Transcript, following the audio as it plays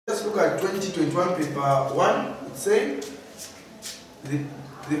Let's look at 2021 paper 1. It's saying the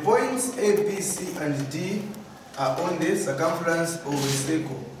points A, B, C, and D are on the circumference of a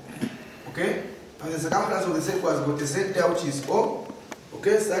circle. Okay? And the circumference of the circle has got a center which is O.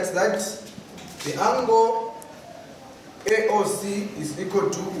 Okay, such that the angle AOC is equal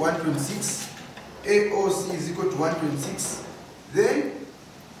to 126. AOC is equal to 126. Then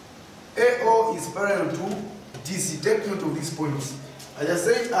AO is parallel to DC. Take note of these points. As I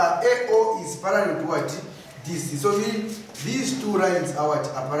said, AO is parallel to what? DC. So mean these two lines are what?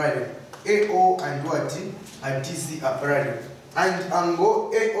 Are parallel. AO and what? And DC are parallel. And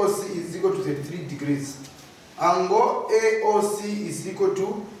angle AOC is equal to 33 degrees. Angle AOC is equal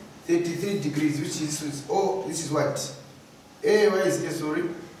to 33 degrees, which is O. This is what? Where is A? Sorry.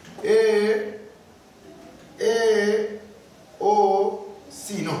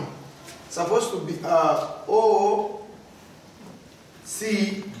 AOC. No. Supposed to be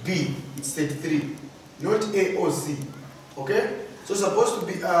OCB. It's 33, not AOC. Okay? So supposed to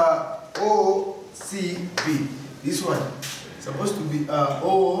be OCB. This one. Supposed to be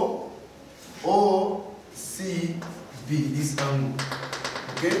OCB. This angle.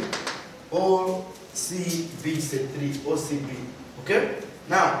 Okay? OCB is 33. OCB. Okay?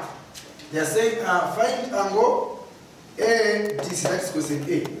 Now, they are saying find angle ADC. That's question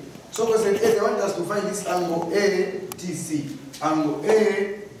A. So question A, they want us to find this angle ADC. Angle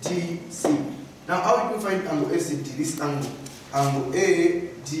ADC. Now, how do you find angle ACD? This angle. Angle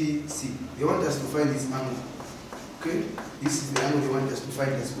ADC. They want us to find this angle. Okay? This is the angle they want us to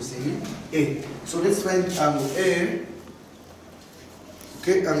find as question A. So let's find angle A.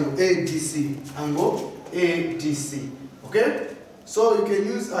 Okay, angle ADC. Angle ADC. Okay? So you can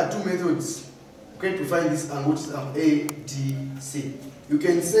use two methods, okay, to find this angle, which is angle ADC. You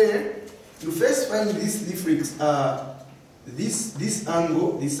can say you first find this reflex, this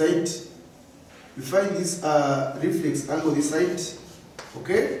angle, this side. You find this reflex angle, this side.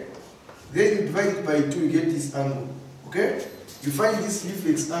 Okay? Then you divide it by 2, you get this angle. Okay? You find this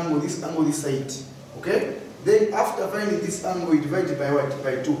reflex angle, this side. Okay? Then after finding this angle, you divide it by what?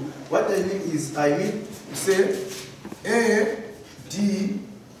 By 2. What I mean is, you say ADC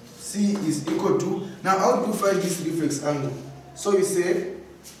is equal to, now how do you find this reflex angle? So you say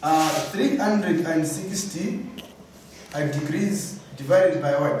 360 degrees divided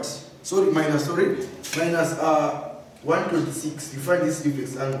by what? Minus 126. You find this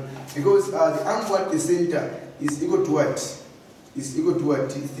reflex angle. Because the angle at the center is equal to what? Is equal to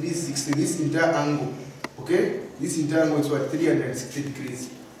what? 360. This entire angle. Okay? This entire angle is what? 360 degrees.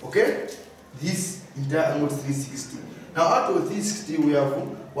 Okay? This entire angle is 360. Now out of 360 we have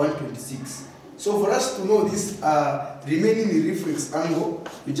 126. So for us to know this remaining reflex angle,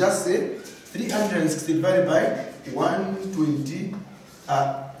 we just say 360 divided by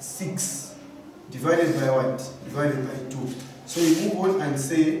 126 divided by what? Divided by 2. So we move on and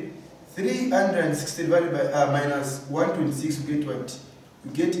say 360 divided by minus 126, we get what?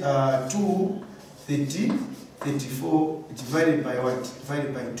 We get 234 divided by what?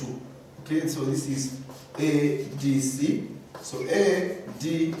 Divided by 2. Okay, so this is ADC. So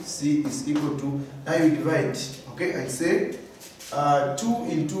ADC is equal to, now you divide, okay, and say 2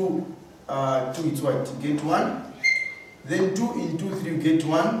 into 2 is what? You get 1. Then 2 into 3 you get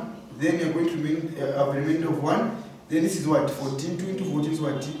 1. Then you're going to have a remainder of 1. Then this is what? 14. 2 into 14 is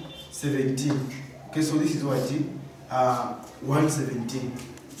what? 17. Okay, so this is what? 117.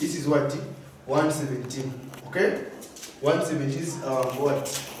 This is what? 117. Okay? 117 is what?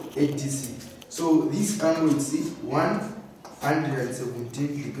 ADC. So this angle is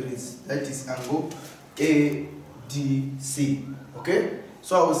 117 degrees. That is angle ADC. Okay?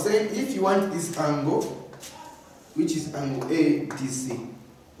 So I was saying if you want this angle, which is angle ADC.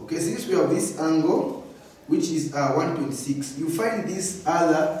 Okay, since we have this angle, which is 126, you find this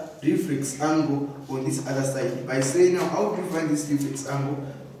other reflex angle on this other side. By saying now, how do you find this reflex angle?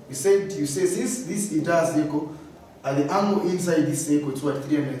 You say since this entire circle, the angle inside this circle is what?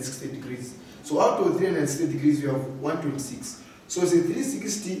 360 degrees. So out of 360 degrees, we have 126. So say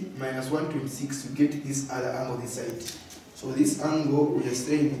 360 minus 126, you get this other angle this side. So this angle, we are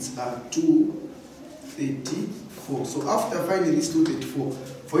saying it's 234. So after finding this 234,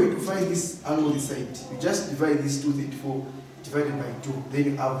 for you to find this angle this side, you just divide this 234 divided by 2. Then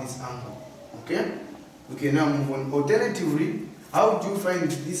you have this angle. Okay? Okay, now move on. Alternatively, how do you find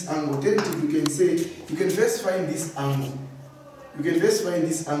this angle? Alternatively, you can say, you can first find this angle. You can first find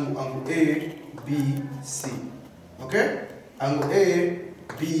this angle, angle A, B, C. Okay? Angle A,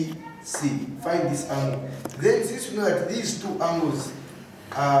 B, C. Find this angle. Then since you know that these two angles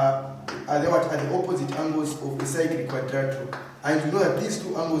are the opposite angles of a cyclic quadrilateral. And you know that these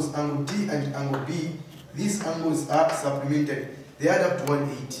two angles, angle D and angle B, these angles are supplemented. They add up to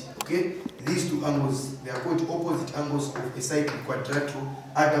 180. Okay? These two angles, they are called opposite angles of a cyclic quadrilateral,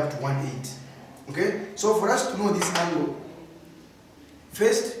 add up to 180. Okay? So for us to know this angle,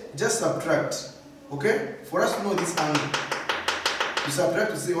 first just subtract. Okay? For us to know this angle, you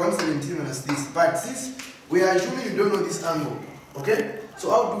subtract to say 117 minus this. But since we are assuming you don't know this angle, okay?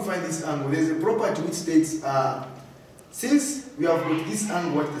 So how do you find this angle? There's a property which states, since we have got this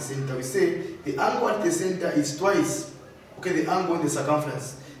angle at the center, we say the angle at the center is twice, okay, the angle in the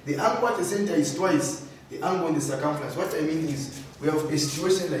circumference. The angle at the center is twice the angle in the circumference. What I mean is, we have a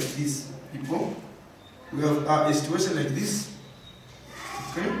situation like this, people. We have a situation like this,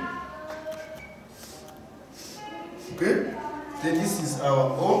 okay? Okay? Then this is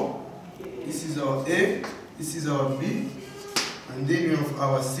our O, this is our A, this is our B, and then we have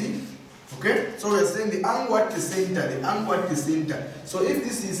our C. Okay? So we are saying the angle at the center, the angle at the center. So if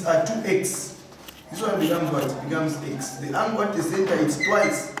this is a 2x, this one becomes what? It becomes x. The angle at the center is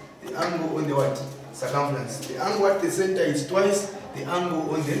twice the angle on the what? Circumference. The angle at the center is twice the angle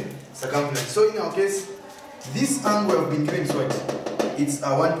on the circumference. So in our case, this angle have been given is what? It's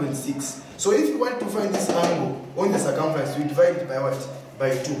a 1.6. So if you want to find this angle on the circumference, we divide it by what?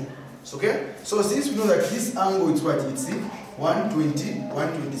 By 2. So, okay? So since we know that this angle is what? It's 120,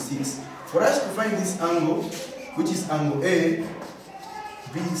 126. For us to find this angle, which is angle A,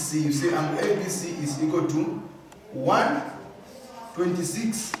 B, C, you say angle A, B, C is equal to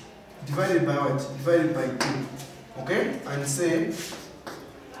 126 divided by what? Divided by 2. Okay? And say,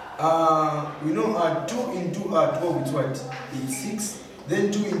 we know 2 into 12 is what? It's 6.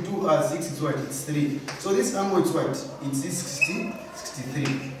 Then 2 into 6 is what? It's 3. So this angle is what? It's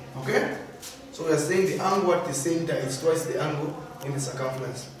 63. Okay? So we are saying the angle at the center is twice the angle in the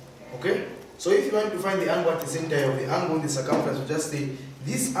circumference. Okay? So if you want to find the angle at the center of the angle in the circumference, we just say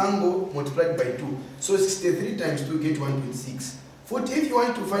this angle multiplied by 2. So 63 times 2 get 1.6. If you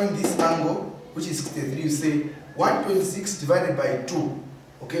want to find this angle, which is 63, you say 126 divided by 2.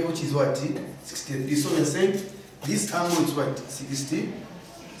 Okay, which is what? 63. So we are saying this angle is what? 63.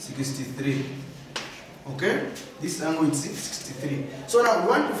 Okay? This angle is 63. So now we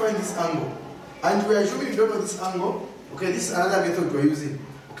want to find this angle. And we are assuming you don't know this angle. Okay, this is another method we're using.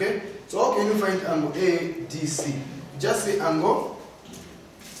 Okay? So how can you find angle ADC? Just say angle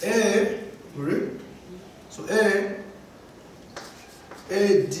A. So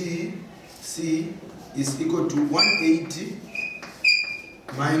ADC is equal to 180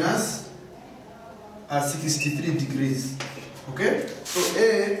 minus 63 degrees. Okay? So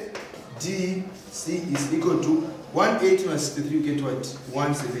ADC is equal to 180 minus 63, you get what?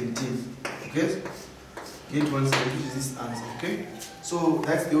 117. Okay? Get 117, which is this answer. Okay? So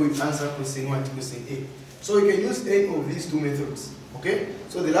that's the way we answer question 1 to question A. So you can use any of these two methods. Okay?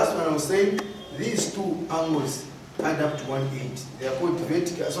 So the last one I was saying, these two angles add up to 180. They are called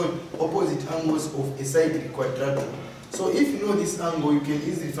opposite angles of a cyclic quadrilateral. So if you know this angle, you can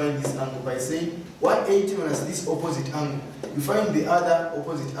easily find this angle by saying 180 minus this opposite angle. You find the other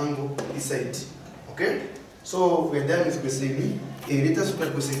opposite angle this side. Okay? So we're done with question A. Let us look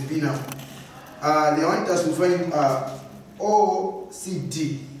at question B now. They want us to find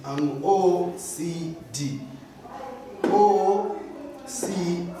OCD. Angle OCD.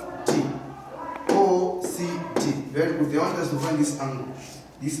 OCD. Very good. They want us to find this angle.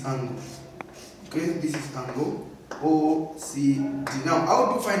 This angle. Okay? This is angle OCD. Now, how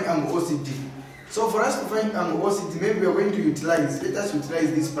do you find angle OCD? So for us to find angle OCD, maybe we are going to utilize, let us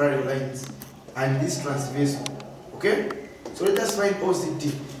utilize these parallel lines and this transversal. Okay? So let us find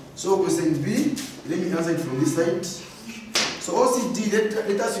OCD. So question B, let me answer it from this side. So OCD,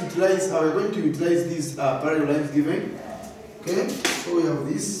 let us utilize, we're going to utilize these parallel lines given. Okay? So we have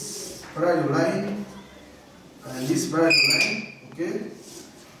this parallel line and this parallel line. Okay?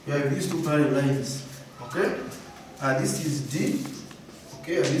 We have these two parallel lines. Okay? This is D.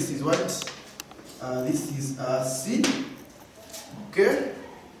 Okay, and this is what? This is C. Okay?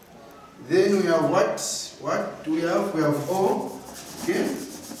 Then we have what? What do we have? We have O. Okay?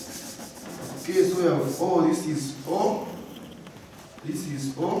 Okay, so we have O. This is O. This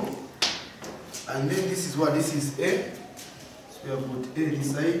is O. And then this is what? This is A. So we have got A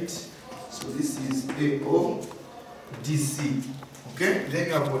this side. So this is AO, DC. Okay? Then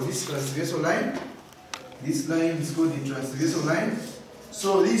you have got this transversal line. This line is called the transversal line.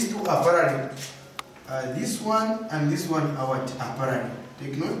 So these two are parallel. This one and this one are what? Are parallel.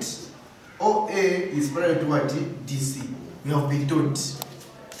 Take note. OA is parallel to what? DC. We have been told.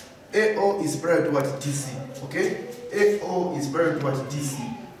 AO is parallel to what? DC. Okay? AO is parallel to what? DC.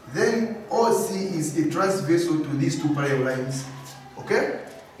 Then OC is a transversal to these two parallel lines. Okay?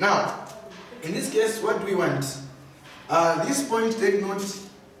 Now, in this case, what do we want? This point, take note,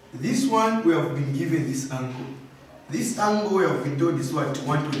 this one we have been given this angle. This angle we have been told is what?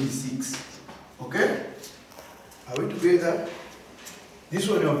 126. Okay? Are we together? This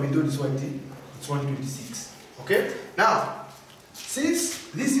one we have been told is what? It's 126. Okay? Now, since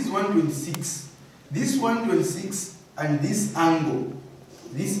this is 126, this 126 and this angle,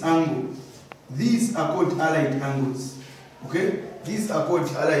 these are called allied angles. Okay? These are called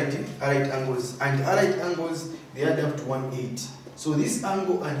allied angles. And allied angles, they add up to 180. So this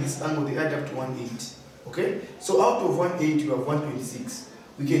angle and this angle, they add up to 180. Okay? So out of 180, you have 126.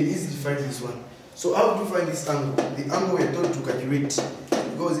 We can easily find this one. So how do you find this angle? The angle we are told to calculate.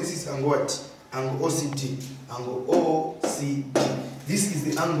 Because this is angle what? Angle OCD. Angle OCD. This is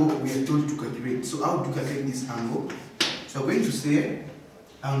the angle we are told to calculate. So how do you calculate this angle? So we're going to say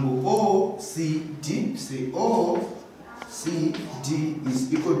angle OCD. Say OCD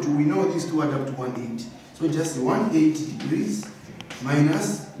is equal to, we know these two add up to 180. So just 180 degrees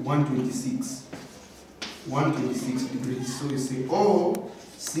minus 126. 126 degrees. So you say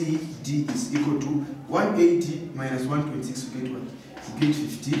OCD is equal to 180 minus 126. You get what? You get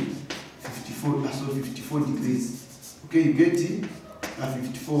 54. So 54 degrees. Okay, you get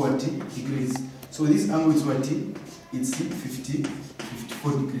 54 degrees. So this angle is what? It's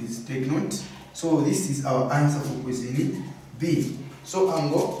 54 degrees. Take note. So this is our answer for question B. So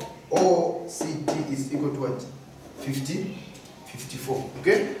angle OCD is equal to what? 54.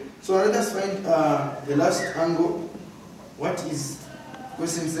 Okay? So let us find the last angle. What is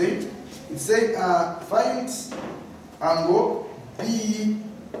question saying? It says find angle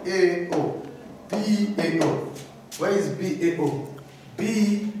BAO. BAO. Where is BAO?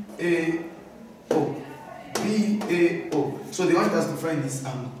 BAO. BAO. So they want us to find this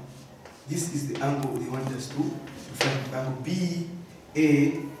angle. This is the angle they want us to find. Angle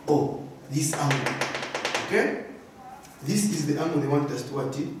BAO. This angle. Okay? This is the angle they want us to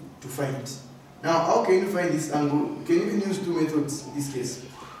what? To find. Now, how can you find this angle? You can even use two methods in this case.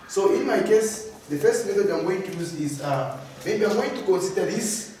 So in my case, the first method I'm going to use is maybe I'm going to consider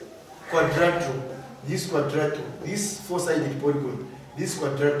this quadrilateral, this four-sided polygon, this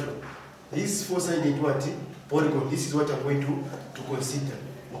quadrilateral, this four-sided what? Polygon. This is what I'm going to consider.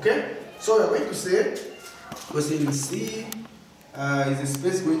 Okay? So we're going to say, question C, is the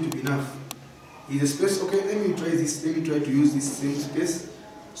space going to be enough? Is the space okay? Let me try this. Let me try to use this same space.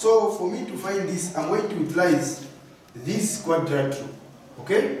 So for me to find this, I'm going to utilize this quadrilateral.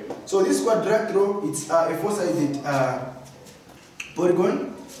 Okay? So this quadrilateral, it's a four-sided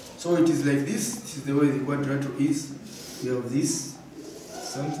polygon. So it is like this. This is the way the quadrilateral is. We have this,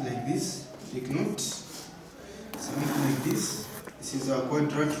 something like this. Take note. Something like this. This is our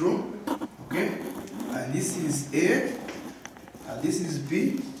quadrilateral. Okay? And this is A. This is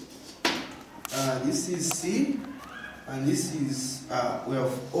B. This is C. And this is, we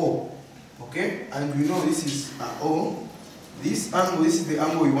have O. Okay? And we know this is O. This angle, this is the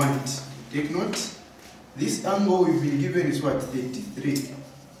angle we want. Take note. This angle we've been given is what? 33.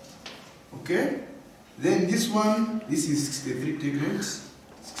 Okay? Then this one, this is 63. Take note.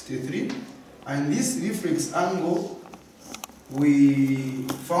 63. And this reflex angle, we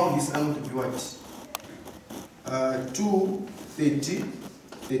found this angle to be what?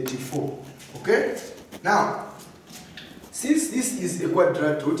 34. Okay? Now, since this is a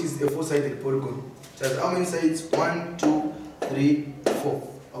quadrilateral, which is a four-sided polygon, it has how many sides? 1, 2, 3, 4.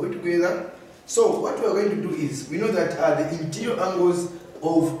 Are we together? So what we are going to do is, we know that the interior angles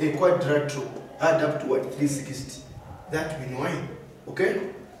of a quadrilateral add up to what? 360. That we know. Why?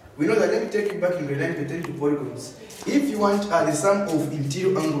 Okay? We know that. Let me take it back in grade 9 pertaining to polygons. If you want the sum of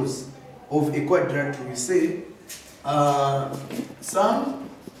interior angles of a quadrilateral, we say sum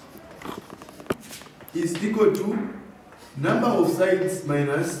is equal to number of sides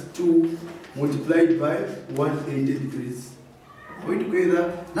minus 2 multiplied by 180 degrees. Are we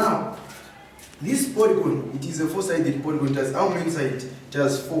together? Now, this polygon, it is a four-sided polygon. It has how many sides? It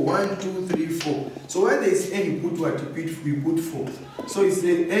has 4. 1, 2, 3, 4. So where there is n, you put what? We put 4. So it's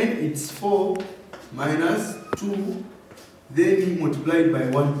the n, it's 4 minus 2, then multiplied by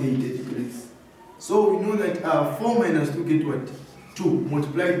 180 degrees. So we know that 4 minus 2 get what? 2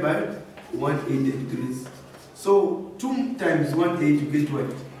 multiplied by 180 degrees. So 2 times 180 you get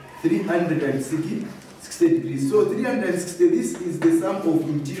what? 360 degrees. So 360, this is the sum of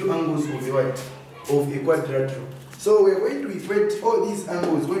interior angles of the what? Of a quadrilateral. So we are going to equate all these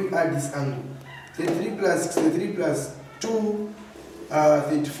angles. We're going to add this angle. 33 plus 63 plus 2,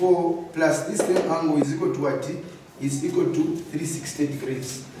 34 plus this same angle is equal to what? Is equal to 360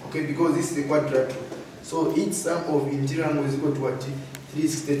 degrees. Okay, because this is a quadrilateral. So each sum of interior angle is equal to what?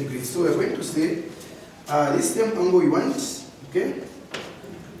 360 degrees. So we're going to say this same angle we want, okay,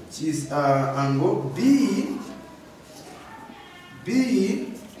 which is angle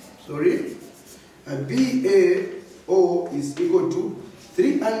BAO is equal to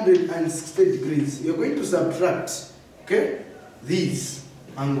 360 degrees. You're going to subtract, okay, these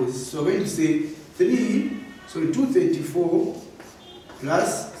angles. So we're going to say 234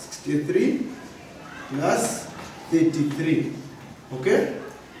 plus 63 plus 33. Okay?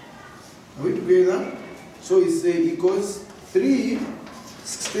 Are we together? So it's equals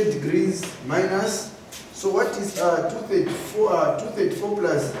 360 degrees minus, so what is 234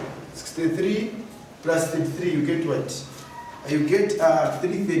 plus 63 plus 33, you get what? You get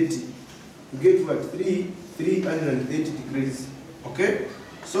 330. You get what? 330 degrees. Okay?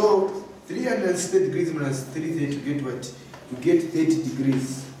 So 360 degrees minus 330, you get what? You get 30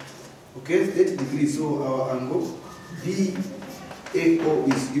 degrees. Okay? 30 degrees. So our angle BAO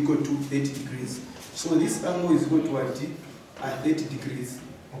is equal to 30 degrees. So this angle is equal to what? 30 degrees.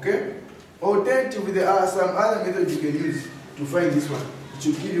 Okay? Alternatively, there are some other methods you can use to find this one. It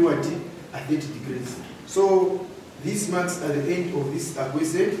will give you what? 30 degrees. So these marks are the end of this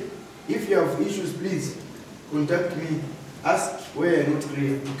question. If you have issues, please contact me. Ask where you're not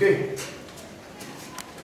clear. Okay?